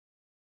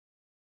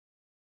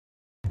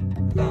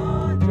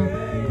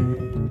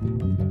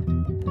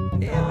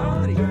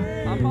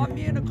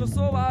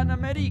Kosova në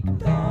Amerikë.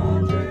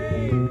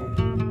 Dhandrri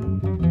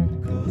Kthimi.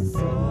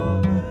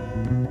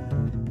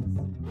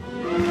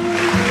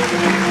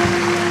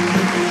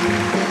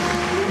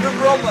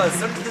 Roma,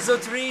 zërë të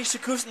zotëri,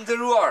 shikues të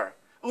nderuar.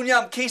 Unë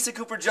jam Casey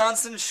Cooper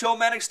Johnson,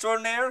 showman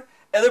extraordinaire,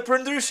 edhe për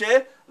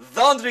ndryshe,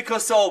 Dhandrri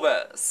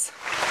Kosovës.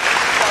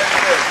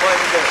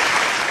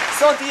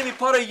 Sonte jemi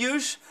para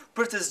jush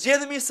për të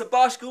zgjedhemi së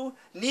bashku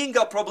një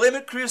nga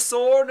problemet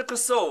kryesor në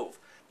Kosovë.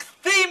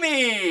 Kthimi!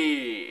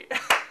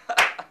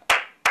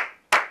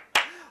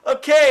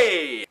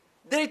 Okej,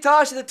 deri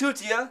tash edhe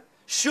tutje,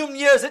 shumë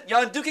njerëzit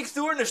janë duke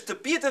kthyer në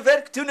shtëpitë e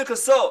vet këtu në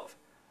Kosovë.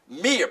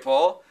 Mirë po,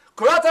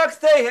 kur ata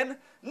kthehen,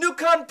 nuk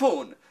kanë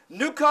punë,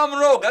 nuk kanë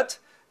rrogat,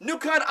 nuk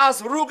kanë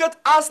as rrugët,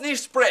 as një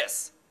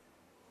shpresë.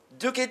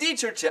 Duke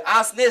ditur që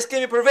as ne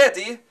s'kemi për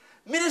veti,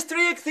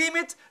 Ministria e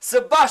Kthimit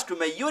së bashku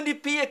me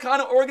UNDP e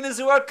kanë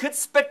organizuar këtë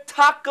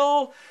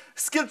spektakël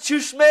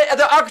skillqyshme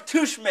edhe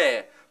argëtyshme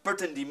për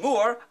të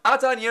ndihmuar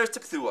ata njerëz të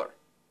kthyer.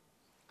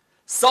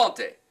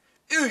 Sonte,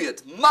 yjet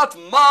më të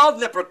madh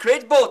në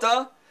përkrejt bota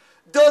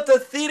do të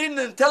thirrin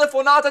në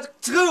telefonatat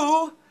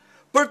këtu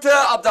për të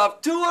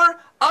adaptuar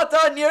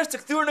ata njerëz të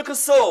kthyer në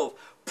Kosovë.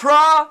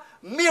 Pra,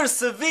 mirë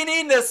se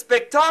vini në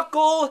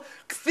spektakël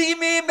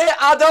Kthimi me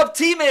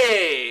adaptime.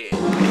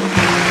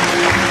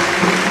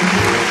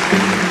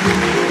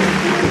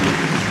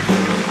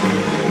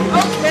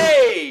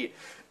 Okej,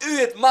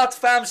 yjet më të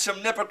famshëm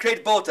në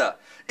përkrejt bota.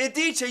 E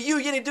di që ju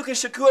jeni duke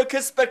shikuar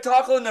këtë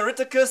spektakël në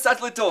RTK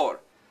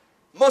satelitor.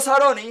 Mos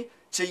harroni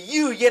që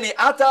ju jeni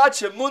ata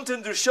që mund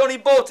të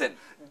ndryshoni botën,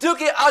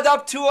 duke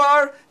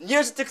adaptuar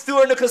njerëzit të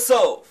kthyer në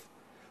Kosovë.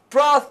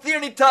 Pra,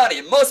 thirrni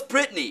tani, mos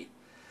pritni.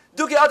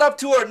 Duke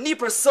adaptuar një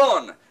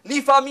person,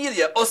 një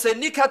familje ose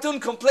një katun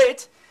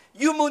komplet,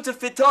 ju mund të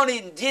fitoni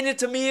ndjenje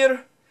të mirë,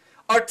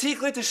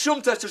 artikle të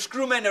shumta të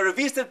shkruar në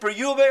revistet për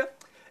juve,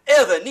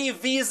 edhe një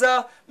viza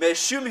me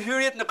shumë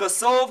hyrjet në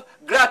Kosovë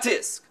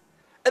gratis.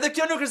 Edhe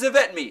kjo nuk është e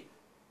vetmi.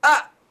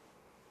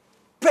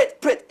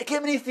 Prit, e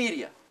kemi një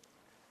thirrje.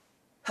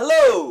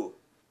 Hello!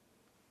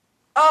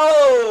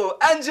 Oh,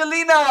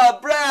 Angelina,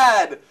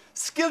 Brad,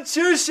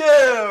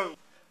 skillqyshëm!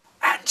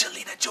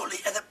 Angelina Jolie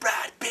edhe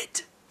Brad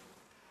Pitt.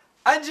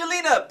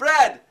 Angelina,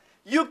 Brad,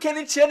 ju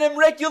keni qenë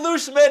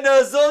mrekullueshme në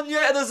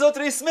zonjë edhe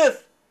zotëri Smith.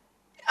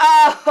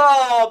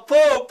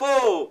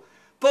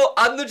 Po,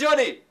 atë në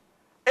gjoni.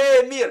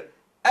 Mirë,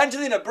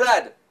 Angelina,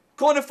 Brad,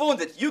 kohën e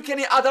fundit, ju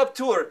keni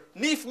adaptuar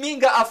një fëmijë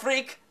nga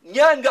Afrikë,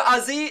 një nga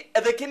Azi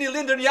edhe keni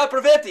lindur një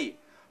për veti.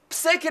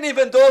 Pse keni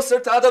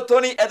vendosur të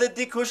adaptoni edhe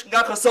dikush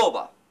nga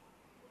Kosova?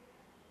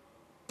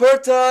 Për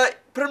të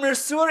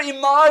përmirësuar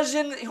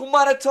imazhin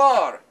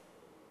humanitar.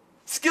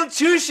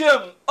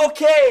 Skillqyshëm,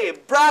 okej,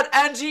 Brad,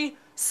 Angie,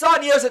 sa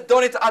njerëzit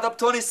doni të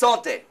adaptoni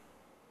sonte?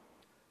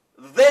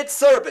 10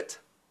 sërbit.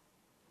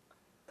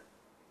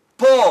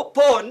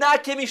 Po, na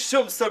kemi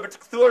shumë sërbit të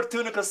kthyer këtu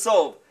në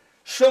Kosovë.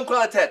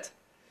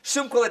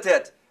 Shumë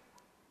kvalitet.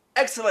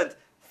 Excellent.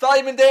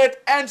 Faleminderit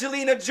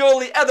Angelina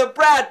Jolie edhe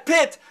Brad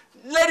Pitt.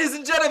 Ladies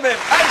and gentlemen,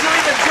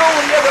 Angelina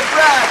Jolie edhe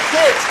Brad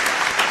Pitt.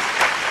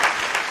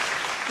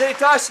 Deri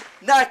tash,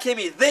 na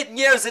kemi 10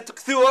 njerëzit të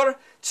kthyer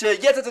që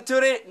jetët e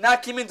tyre na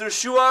kemi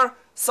ndryshuar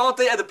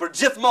sonte edhe për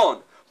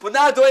gjithmonë. Po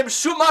na dojmë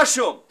shumë ma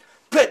shumë.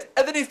 Prit,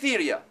 edhe një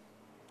thirrje.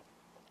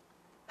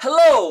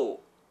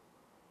 Hello!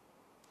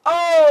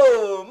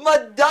 Oh,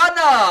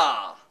 Madonna!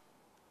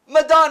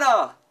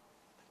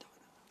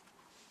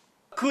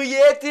 Ku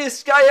jeti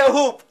s'ka e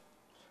hup?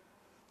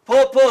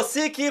 Po,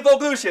 si ki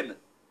voglushin?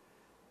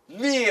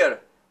 Mirë,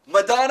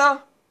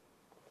 Madonna,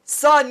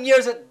 sa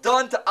njerëzit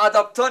donë të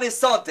adaptoni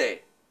sonte?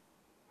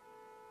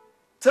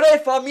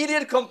 3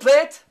 familjet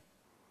komplet?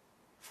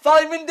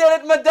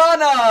 Faleminderit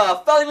Madonna!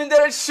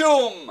 Faleminderit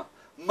shumë!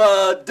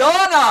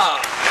 Madonna!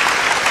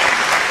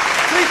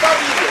 3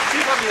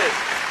 familjet.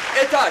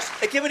 E tash,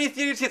 e kemi një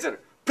thirrje tjetër.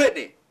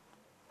 Pritni.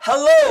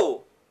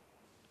 Hello!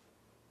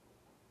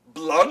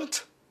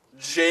 Blunt?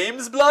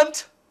 James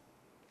Blunt?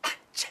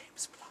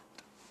 James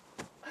Blunt.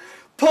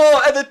 Po,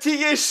 edhe ti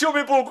je shumë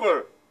i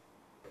bukur.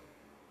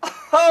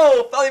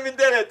 Oh,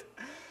 faleminderit.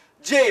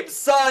 James,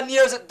 sa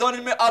njerëzit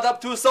donin me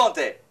adaptu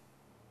sonte?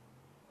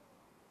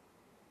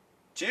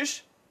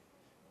 Qysh?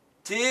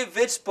 Ti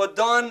veç po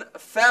don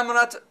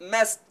femrat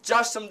mes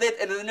 16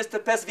 edhe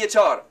 25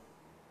 vjeçar.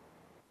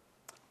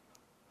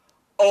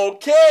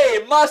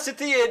 Okej, mas që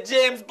ti e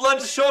James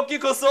Blunt shoku i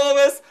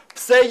Kosovës,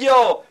 pse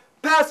jo?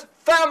 5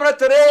 femra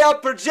të reja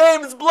për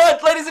James Blunt,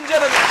 ladies and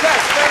gentlemen,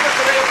 5 femra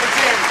të reja për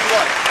James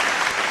Blunt.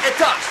 E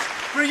tash,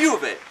 për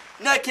juve,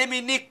 ne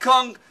kemi një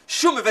këngë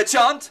shumë e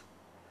veçantë.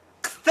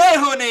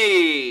 Kthehuni!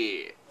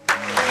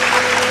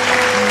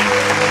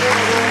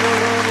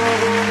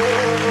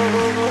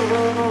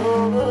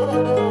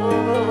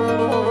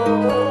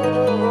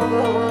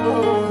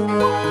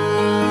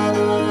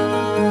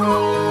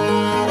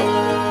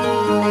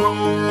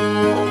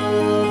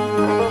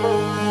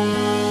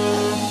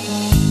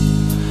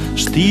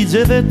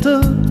 Shtigjeve të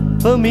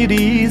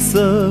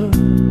fëmirisë,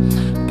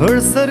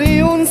 përsëri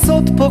unë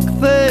sot po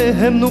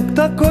kthehem, nuk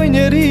takoj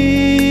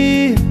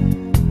njeri.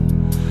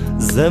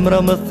 zemra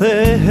më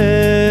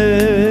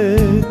thehet.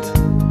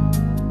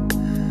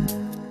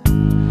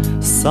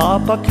 Sa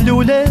pak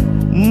lule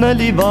në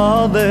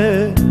livade,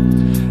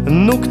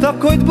 nuk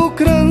takoj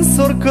t'bukrën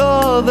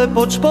sorkade,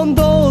 po ç'po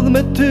ndodh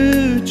me ty,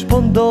 ç'po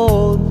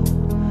ndodh,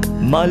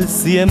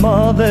 malsi e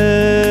madhe.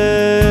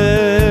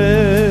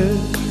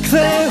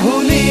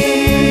 Kthehuni,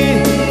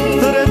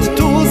 thret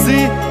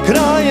tuzi,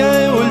 kraja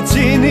e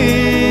ulqini.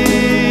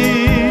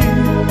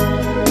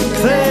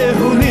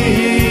 Kthehuni,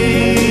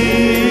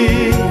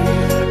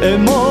 e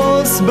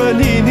mos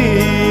bënini.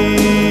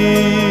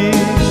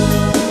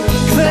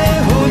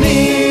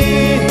 Kthehuni,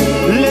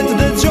 let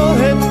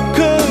dëgjohet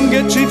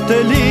këngë çifte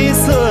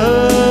lisë.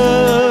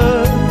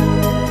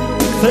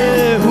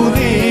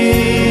 Kthehuni,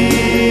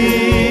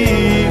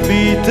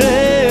 vite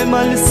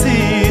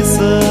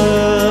malsisë.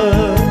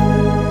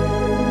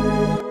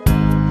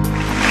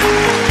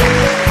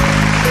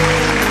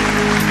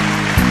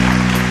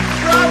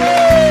 Bravo!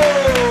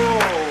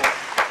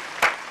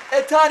 E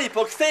tani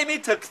po kthehemi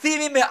të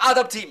kthimi me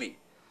adaptimi.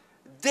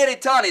 Deri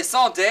tani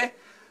sonte,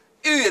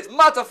 yjet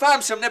më të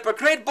famshëm në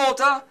përkrejt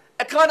bota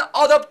e kanë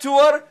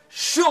adaptuar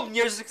shumë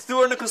njerëz të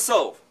kthyer në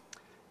Kosovë.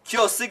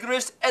 Kjo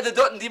sigurisht edhe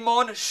do të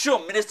ndihmon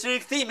shumë Ministri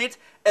i Kthimit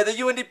edhe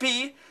UNDP,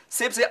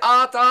 sepse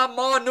ata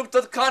ma nuk do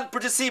të kanë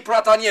përgjegjësi për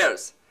ata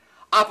njerëz.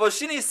 Apo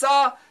shini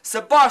sa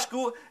së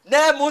bashku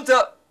ne mund të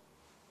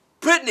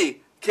pritni,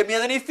 kemi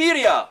edhe një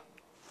thirrje.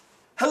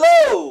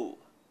 Hello!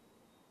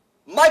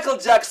 Michael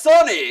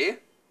Jacksoni?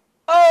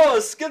 Oh,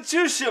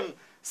 s'këlqyshëm,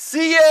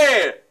 si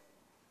je?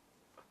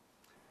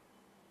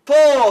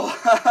 Po,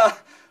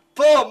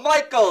 po,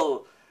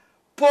 Michael,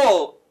 po,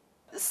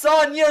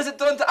 sa njerëzit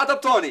do të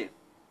adaptoni?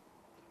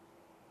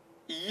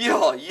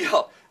 Jo,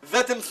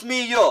 vetëm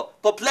fëmijë jo,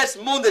 po pleq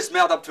mundesh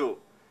me adaptu.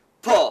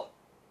 Po,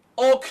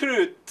 o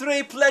kry,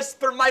 3 pleq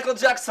për Michael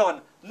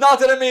Jackson,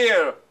 natën e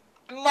mirë,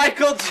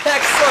 Michael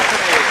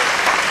Jacksoni.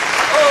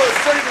 Oh,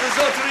 sëri të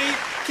zotëri,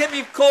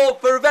 kemi kohë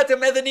për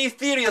vetëm edhe një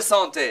thirrje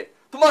sonte.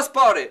 Për mas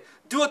pari,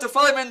 duhet të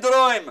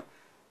falenderojmë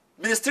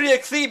Ministria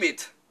e Kthimit,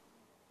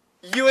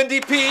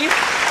 UNDP,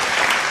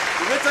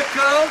 RTK,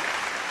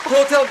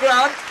 Hotel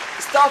Grand,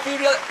 stafi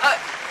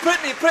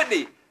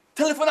Pritni,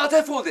 telefonata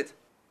e fundit.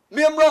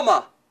 Mirë mbrëma.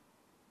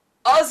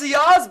 Ozzy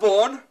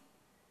Osbourne?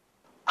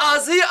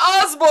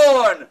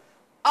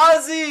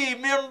 Ozzy,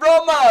 mirë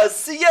mbrëma,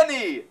 si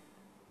jeni?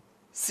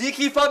 Si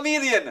ki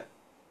familjen?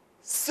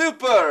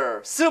 Super.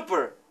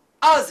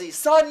 Ozzy,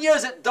 sa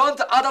njerëzit don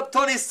të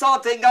adaptoni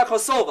sonte nga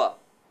Kosova?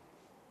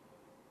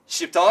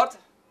 Shqiptarët?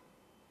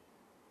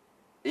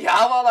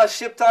 Ja, valla,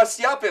 shqiptar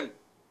s'japim.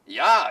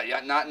 Ja,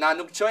 na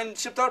nuk qojnë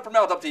shqiptar për me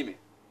adaptimi.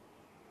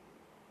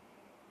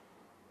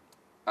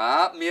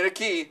 Mire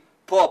ki.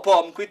 Po,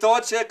 më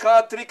kujtohet që ka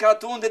 3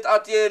 katundit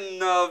atje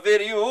në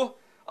Veriu,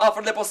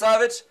 afër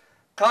Leposavić,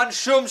 kanë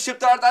shumë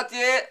shqiptarët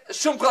atje,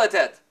 shumë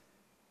kvalitet.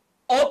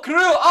 O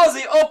kry,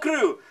 Ozzy, o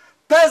kry,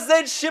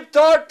 50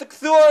 shqiptarë të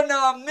kthyer në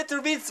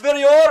Mitrovic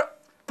verior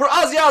për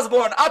Ozzy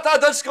Osbourne, ata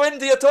do të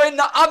shkojnë të jetojnë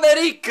në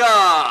Amerika.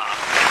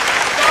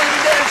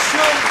 Faleminderit